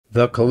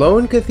The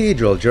Cologne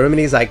Cathedral,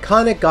 Germany's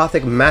iconic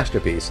Gothic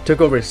masterpiece,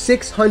 took over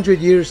 600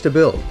 years to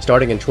build,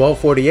 starting in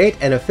 1248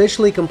 and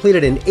officially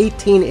completed in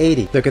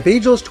 1880. The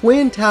cathedral's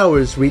twin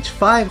towers reach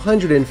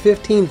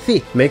 515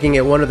 feet, making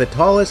it one of the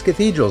tallest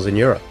cathedrals in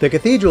Europe. The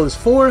cathedral is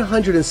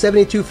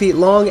 472 feet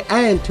long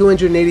and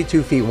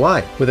 282 feet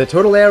wide, with a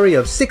total area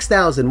of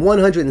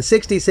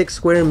 6,166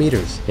 square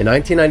meters. In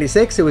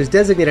 1996, it was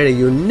designated a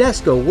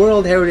UNESCO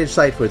World Heritage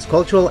Site for its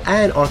cultural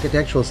and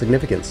architectural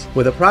significance,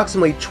 with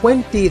approximately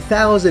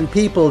 20,000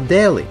 people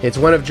daily. It's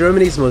one of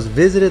Germany's most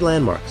visited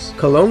landmarks.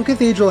 Cologne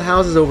Cathedral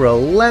houses over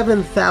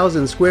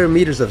 11,000 square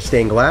meters of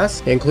stained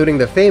glass, including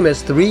the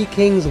famous Three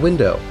Kings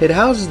window. It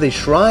houses the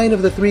Shrine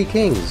of the Three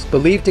Kings,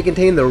 believed to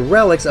contain the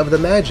relics of the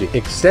Magi.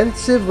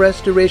 Extensive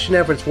restoration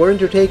efforts were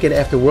undertaken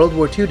after World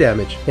War II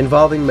damage,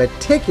 involving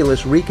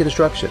meticulous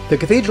reconstruction. The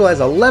cathedral has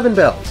 11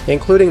 bells,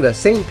 including the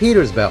St.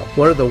 Peter's Bell,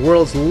 one of the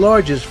world's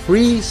largest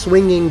free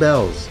swinging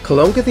bells.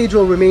 Cologne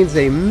Cathedral remains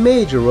a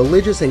major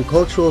religious and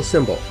cultural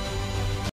symbol,